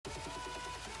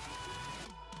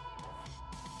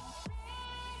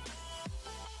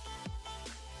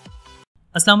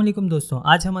अस्सलाम वालेकुम दोस्तों,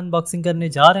 आज हम अनबॉक्सिंग करने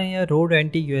जा रहे हैं रोड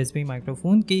एंटी यूएसबी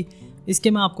माइक्रोफोन की।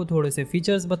 इसके मैं आपको थोड़े से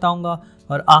फीचर्स बताऊंगा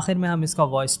और आखिर में हम इसका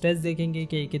वॉइस टेस्ट देखेंगे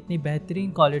कि कितनी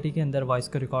बेहतरीन क्वालिटी के अंदर वॉइस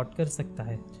को रिकॉर्ड कर सकता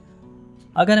है।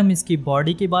 अगर हम इसकी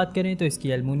बॉडी की बात करें तो इसकी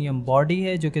एल्युमिनियम बॉडी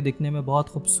है जो कि दिखने में बहुत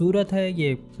खूबसूरत है।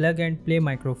 ये प्लग एंड प्ले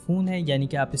माइक्रोफोन है, यानी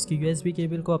कि आप इसकी यूएसबी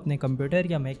केबल को अपने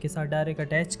कंप्यूटर या मैक के साथ डायरेक्ट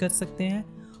अटैच कर सकते हैं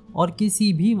और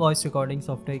किसी भी वॉइस रिकॉर्डिंग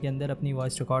सॉफ्टवेयर के अंदर अपनी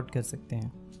वॉइस रिकॉर्ड कर सकते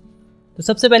हैं। तो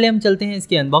सबसे पहले हम चलते हैं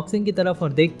इसकी अनबॉक्सिंग की तरफ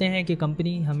और देखते हैं कि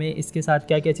कंपनी हमें इसके साथ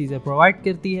क्या क्या चीज़ें प्रोवाइड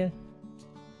करती है।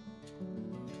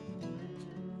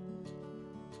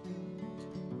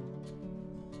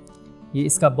 ये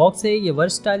इसका बॉक्स है। ये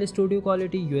versatile studio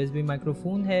quality USB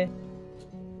microphone है।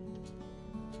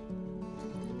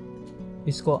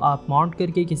 इसको आप माउंट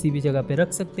करके किसी भी जगह पे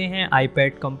रख सकते हैं।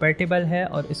 आईपैड कंपैटिबल है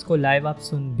और इसको लाइव आप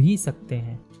सुन भी सकते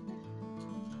हैं।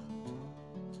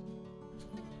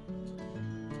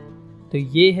 तो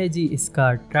ये है जी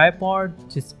इसका ट्राइपॉड,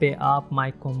 जिस पे आप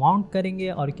माइक को माउंट करेंगे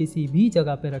और किसी भी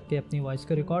जगह पे रख के अपनी वॉइस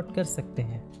को रिकॉर्ड कर सकते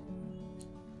हैं।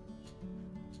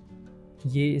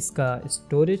 ये इसका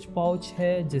स्टोरेज पाउच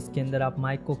है जिसके अंदर आप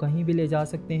माइक को कहीं भी ले जा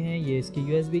सकते हैं। ये इसकी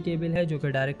यूएसबी केबल है जो कि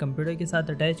डायरेक्ट कंप्यूटर के साथ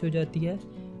अटैच हो जाती है।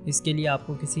 इसके लिए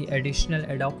आपको किसी एडिशनल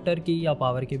एडाप्टर की या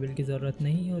पावर केबल की ज़रूरत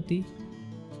नहीं होती।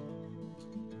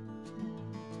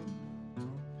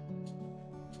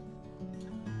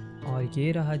 और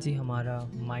ये रहा जी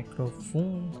हमारा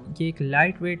माइक्रोफोन। ये एक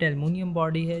लाइट वेट एल्युमिनियम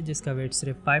बॉडी है जिसका वेट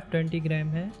सिर्फ 520 ग्राम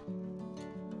है।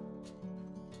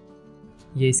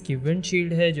 ये इसकी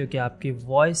विंडशील्ड है जो कि आपकी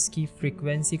वॉइस की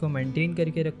फ्रीक्वेंसी को मेंटेन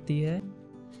करके रखती है।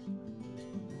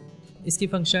 इसकी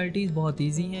फंक्शनलिटीज़ बहुत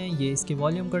इजी हैं। ये इसकी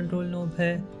वॉल्यूम कंट्रोल नोब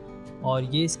है और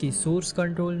ये इसकी सोर्स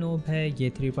कंट्रोल नोब है। ये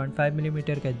 3.5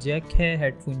 मिलीमीटर का जैक है,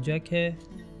 हेडफोन जैक है।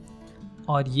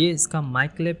 और ये इसका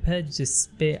माइक क्लिप है जिस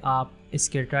पे आप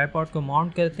इसके ट्राइपॉड को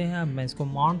माउंट करते हैं। अब मैं इसको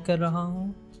माउंट कर रहा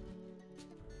हूँ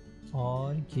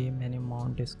और ये मैंने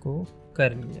माउंट इसको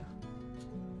कर लिया।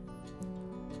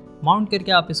 माउंट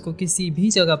करके आप इसको किसी भी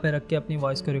जगह पर रख के अपनी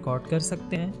वॉइस को रिकॉर्ड कर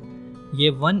सकते हैं।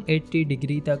 ये 180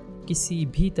 डिग्री तक किसी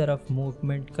भी तरफ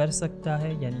मूवमेंट कर सकता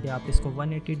है, यानी कि आप इसको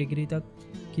 180 डिग्री तक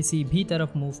किसी भी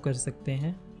तरफ मूव कर सकते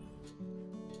हैं।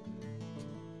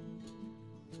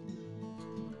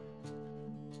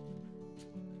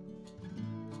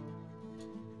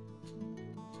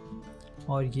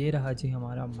 और ये रहा जी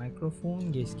हमारा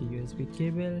माइक्रोफोन। ये इसकी यूएसबी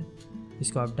केबल,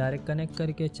 इसको आप डायरेक्ट कनेक्ट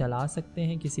करके चला सकते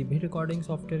हैं किसी भी रिकॉर्डिंग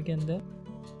सॉफ्टवेयर के अंदर।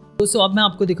 दोस्तों अब मैं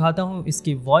आपको दिखाता हूँ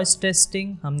इसकी वॉइस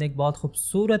टेस्टिंग। हमने एक बहुत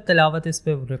खूबसूरत तिलावत इस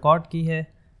पर रिकॉर्ड की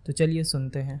है, तो चलिए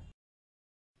सुनते हैं।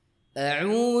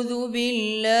 अऊज़ु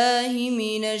बिल्लाहि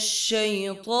मिनश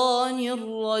शैतानिर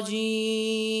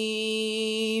रजीम।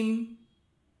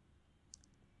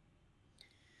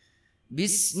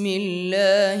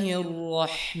 बिस्मिल्लाहिर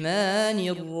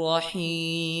रहमानिर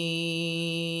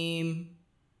रहीम।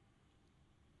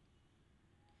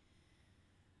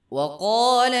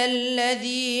 वक़ाल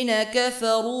अल्लज़ीन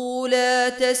कफ़रू ला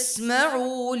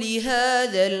तस्मऊ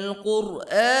लिहाज़ल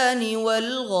क़ुरआनि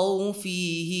वल्ग़ौ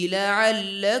फ़ीहि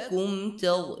लअल्लकुम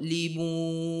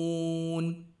तग़लिबून।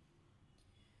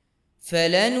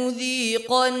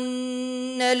 फलनुज़ीक़न्न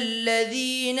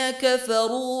الذين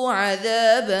كفروا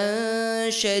عذابا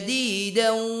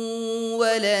شديدا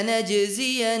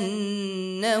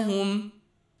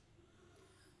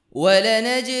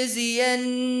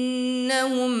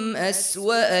ولنجزينهم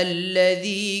أسوأ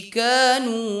الذي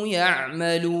كانوا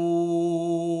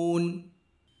يعملون.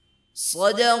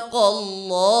 صدق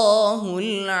الله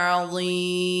العظيم.